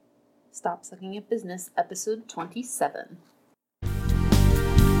Stop Sucking at Business, episode 27.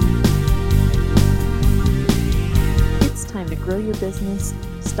 It's time to grow your business,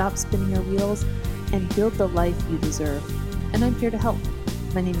 stop spinning your wheels, and build the life you deserve. And I'm here to help.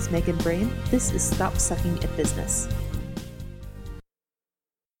 My name is Megan Brain. This is Stop Sucking at Business.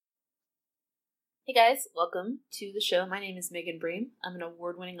 Hey guys, welcome to the show. My name is Megan Brain. I'm an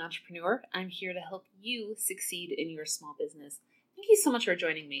award-winning entrepreneur. I'm here to help you succeed in your small business. Thank you so much for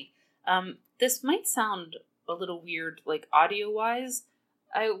joining me. This might sound a little weird, like audio-wise.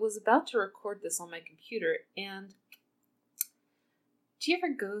 I was about to record this on my computer, and do you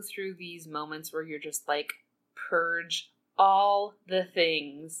ever go through these moments where you're just like, purge all the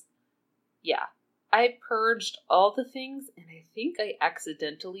things? Yeah, I purged all the things, and I think I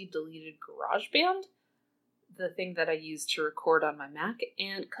accidentally deleted GarageBand, the thing that I use to record on my Mac,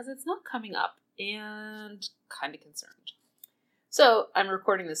 and because it's not coming up, and kind of concerned. So I'm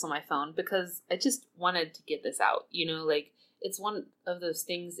recording this on my phone because I just wanted to get this out. You know, like it's one of those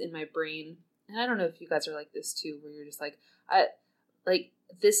things in my brain, and I don't know if you guys are like this too, where you're just like,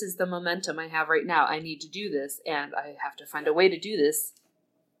 this is the momentum I have right now. I need to do this, and I have to find a way to do this.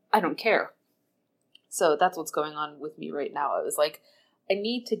 I don't care. So that's what's going on with me right now. I was like, I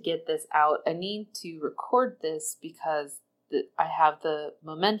need to get this out. I need to record this because I have the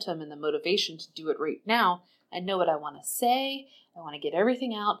momentum and the motivation to do it right now. I know what I want to say. I want to get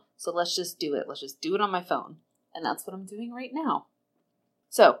everything out. So let's just do it. Let's just do it on my phone. And that's what I'm doing right now.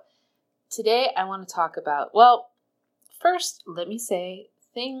 So today I want to talk about, first, let me say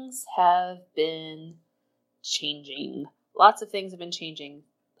things have been changing. Lots of things have been changing.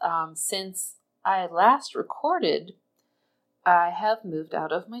 Since I last recorded, I have moved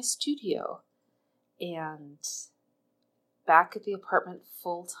out of my studio and back at the apartment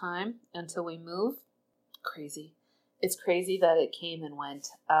full time until we move. Crazy. It's crazy that it came and went.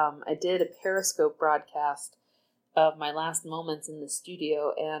 I did a Periscope broadcast of my last moments in the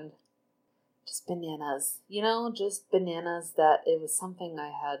studio and just bananas, just bananas that it was something I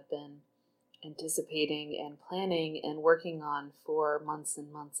had been anticipating and planning and working on for months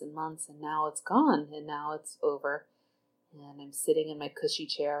and months and months. And now it's gone and now it's over. And I'm sitting in my cushy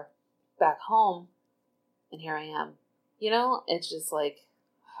chair back home and here I am. It's just like,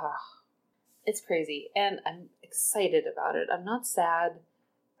 it's crazy. And I'm excited about it. I'm not sad.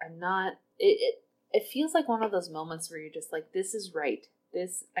 It feels like one of those moments where you're just like, this is right.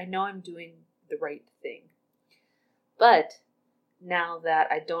 I know I'm doing the right thing. But now that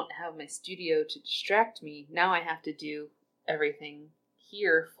I don't have my studio to distract me, now I have to do everything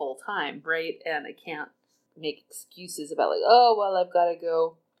here full time, right? And I can't make excuses about I've got to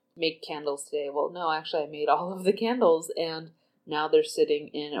go make candles today. Well, no, actually I made all of the candles and now they're sitting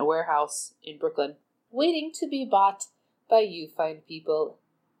in a warehouse in Brooklyn, waiting to be bought by you fine people.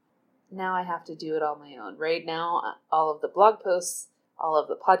 Now I have to do it on my own. Right now, all of the blog posts, all of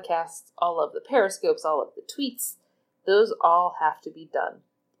the podcasts, all of the periscopes, all of the tweets, those all have to be done.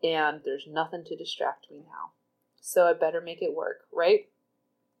 And there's nothing to distract me now. So I better make it work, right?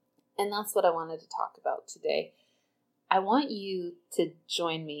 And that's what I wanted to talk about today. I want you to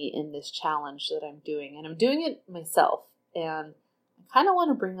join me in this challenge that I'm doing. And I'm doing it myself. And I kind of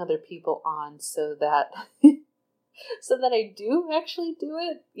want to bring other people on so that I do actually do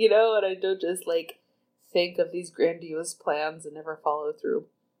it, and I don't just think of these grandiose plans and never follow through,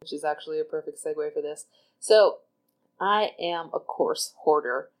 which is actually a perfect segue for this. So I am a course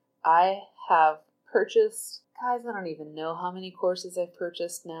hoarder. I have purchased, guys, I don't even know how many courses I've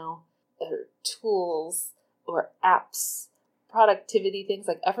purchased now, or tools or apps, productivity things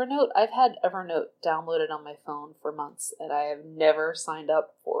like Evernote. I've had Evernote downloaded on my phone for months and I have never signed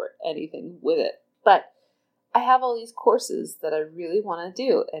up for anything with it. But I have all these courses that I really want to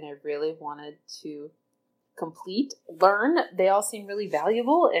do and I really wanted to complete, learn. They all seem really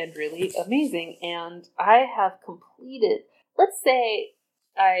valuable and really amazing. And I have completed, let's say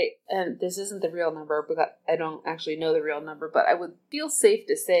and this isn't the real number because I don't actually know the real number, but I would feel safe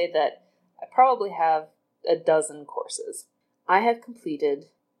to say that I probably have a dozen courses. I have completed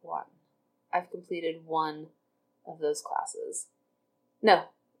one. I've completed one of those classes. No,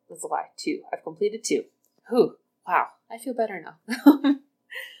 that's a lie. 2. I've completed 2. Whew. Wow. I feel better now.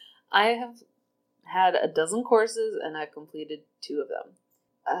 I have had a dozen courses and I've completed 2 of them.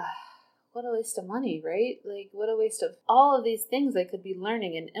 What a waste of money, right? What a waste of all of these things I could be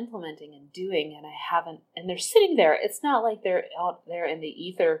learning and implementing and doing, and I haven't. And they're sitting there. It's not like they're out there in the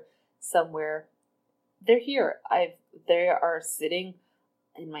ether somewhere. They're here. They are sitting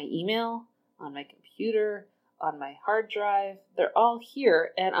in my email, on my computer, on my hard drive. They're all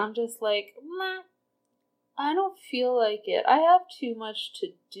here. And I'm just like, I don't feel like it. I have too much to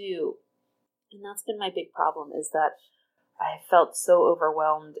do. And that's been my big problem, is that I felt so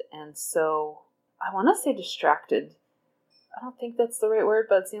overwhelmed and so, I want to say distracted. I don't think that's the right word,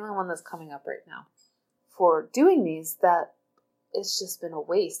 but it's the only one that's coming up right now. For doing these, that it's just been a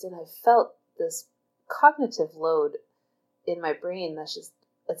waste. And I felt this cognitive load in my brain that's just,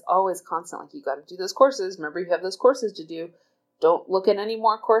 it's always constant. Like, you got to do those courses. Remember, you have those courses to do. Don't look at any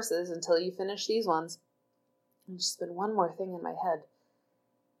more courses until you finish these ones. And just been one more thing in my head.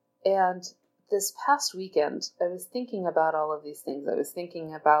 And this past weekend, I was thinking about all of these things. I was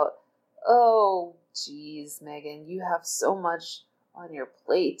thinking about, oh, geez, Megan, you have so much on your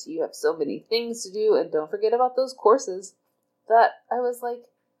plate. You have so many things to do. And don't forget about those courses. That I was like,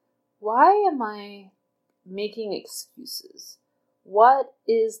 why am I making excuses? What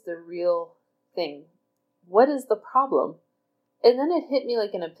is the real thing? What is the problem? And then it hit me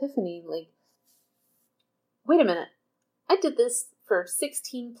like an epiphany, like, wait a minute. I did this for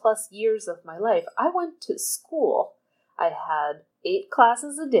 16 plus years of my life. I went to school. I had 8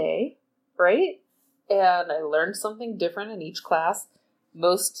 classes a day, right? And I learned something different in each class.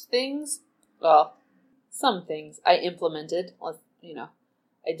 Most things, well, some things I implemented. Well,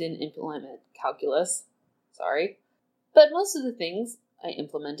 I didn't implement calculus. Sorry. But most of the things I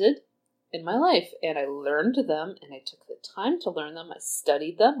implemented in my life, and I learned them, and I took the time to learn them. I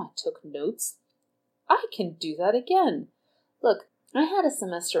studied them. I took notes. I can do that again. Look, I had a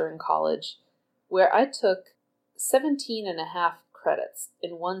semester in college where I took 17 and a half credits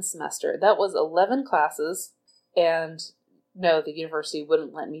in one semester. That was 11 classes, and no, the university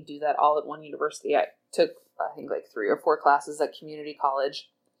wouldn't let me do that all at one university. I took, I think, like 3 or 4 classes at community college,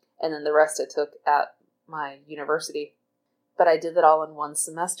 and then the rest I took at my university. But I did it all in one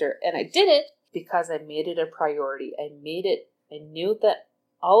semester, and I did it because I made it a priority. I knew that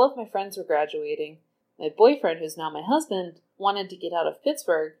all of my friends were graduating. My boyfriend, who's now my husband, wanted to get out of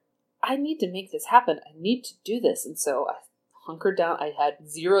Pittsburgh. I need to make this happen. I need to do this. And so I hunkered down. I had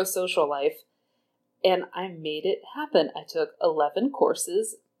 0 social life, and I made it happen. I took 11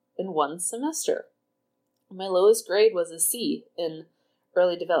 courses in one semester. My lowest grade was a C in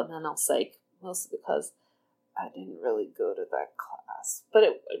early developmental psych, mostly because I didn't really go to that class. But I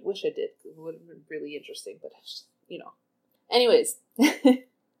wish I did. It would have been really interesting, but it's just, Anyways,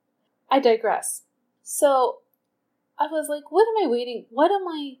 I digress. So I was like, what am I waiting? What am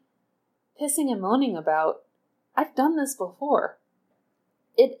I pissing and moaning about? I've done this before.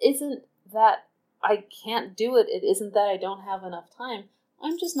 It isn't that I can't do it. It isn't that I don't have enough time.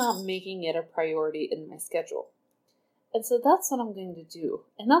 I'm just not making it a priority in my schedule. And so that's what I'm going to do.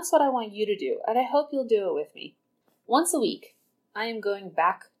 And that's what I want you to do. And I hope you'll do it with me. Once a week, I am going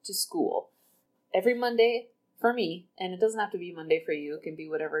back to school. Every Monday for me, and it doesn't have to be Monday for you. It can be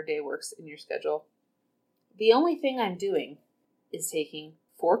whatever day works in your schedule. The only thing I'm doing is taking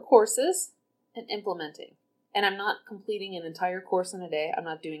 4 courses and implementing. And I'm not completing an entire course in a day. I'm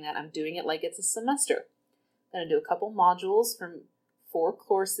not doing that. I'm doing it like it's a semester. I'm going to do a couple modules from 4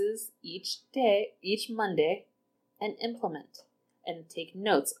 courses each day, each Monday, and implement and take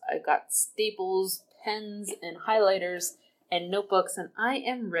notes. I got staples, pens, and highlighters and notebooks, and I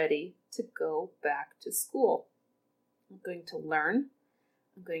am ready to go back to school. I'm going to learn,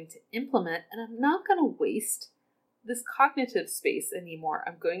 I'm going to implement, and I'm not going to waste this cognitive space anymore.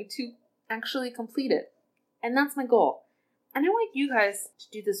 I'm going to actually complete it. And that's my goal. And I want you guys to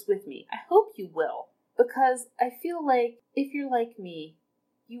do this with me. I hope you will, because I feel like if you're like me,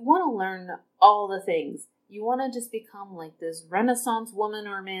 you want to learn all the things. You want to just become like this Renaissance woman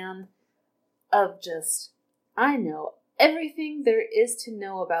or man of just, I know everything there is to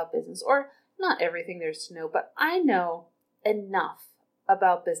know about business, or not everything there's to know, but I know enough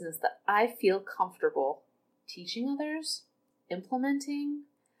about business that I feel comfortable teaching others, implementing.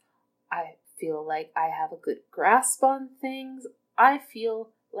 I feel like I have a good grasp on things. I feel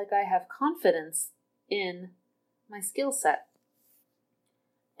like I have confidence in my skill set.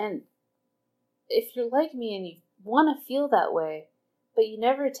 And if you're like me and you want to feel that way, but you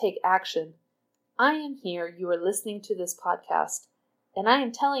never take action, I am here. You are listening to this podcast, and I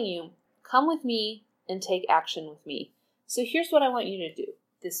am telling you, come with me and take action with me. So here's what I want you to do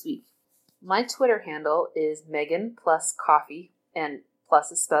this week. My Twitter handle is Megan plus coffee, and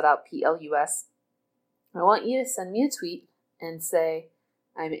plus is spelled out Plus. I want you to send me a tweet and say,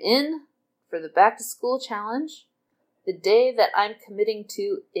 I'm in for the back to school challenge. The day that I'm committing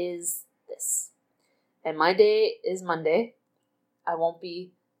to is this. And my day is Monday. I won't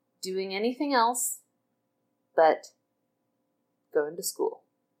be doing anything else but going to school.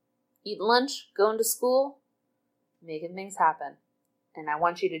 Eating lunch, going to school, making things happen. And I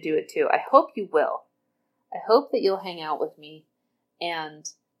want you to do it too. I hope you will. I hope that you'll hang out with me and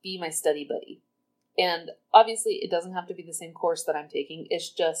be my study buddy. And obviously, it doesn't have to be the same course that I'm taking. It's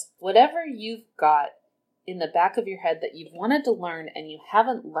just whatever you've got in the back of your head that you've wanted to learn and you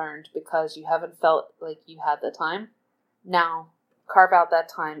haven't learned because you haven't felt like you had the time. Now, carve out that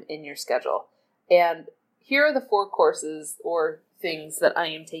time in your schedule. And here are the 4 courses or things that I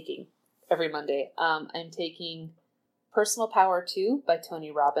am taking every Monday. I'm taking Personal Power 2 by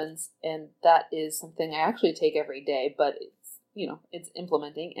Tony Robbins, and that is something I actually take every day, but it's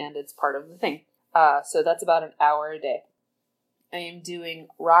implementing and it's part of the thing. So that's about an hour a day. I am doing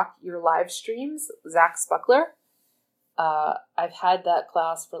Rock Your Live Streams, Zach Spuckler. I've had that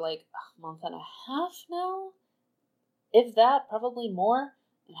class for like a month and a half now. If that, probably more,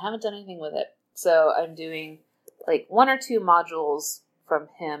 and haven't done anything with it. So I'm doing like 1 or 2 modules from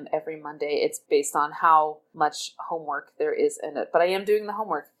him every Monday. It's based on how much homework there is in it. But I am doing the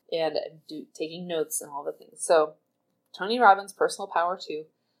homework and taking notes and all the things. So Tony Robbins, Personal Power 2,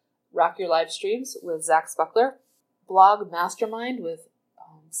 Rock Your Live Streams with Zach Spuckler, Blog Mastermind with,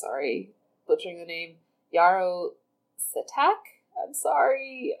 butchering the name, Yaro Satak. I'm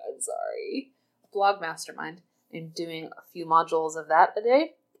sorry. Blog Mastermind. I'm doing a few modules of that a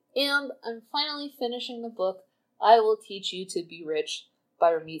day. And I'm finally finishing the book, I Will Teach You to Be Rich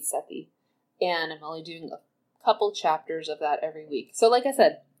by Ramit Sethi. And I'm only doing a couple chapters of that every week. So like I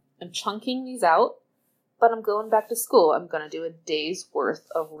said, I'm chunking these out, but I'm going back to school. I'm going to do a day's worth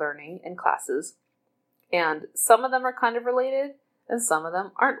of learning in classes. And some of them are kind of related, and some of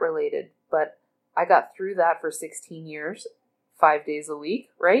them aren't related. But I got through that for 16 years, 5 days a week,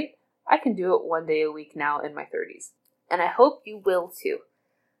 right? I can do it 1 day a week now in my 30s. And I hope you will too.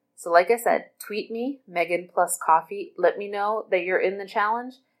 So like I said, tweet me, Megan plus Coffee. Let me know that you're in the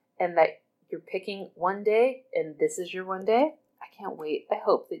challenge and that you're picking 1 day and this is your 1 day. I can't wait. I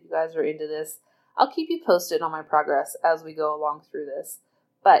hope that you guys are into this. I'll keep you posted on my progress as we go along through this.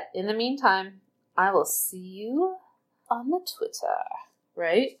 But in the meantime, I will see you on the Twitter,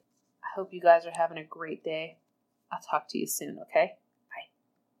 right? I hope you guys are having a great day. I'll talk to you soon, okay?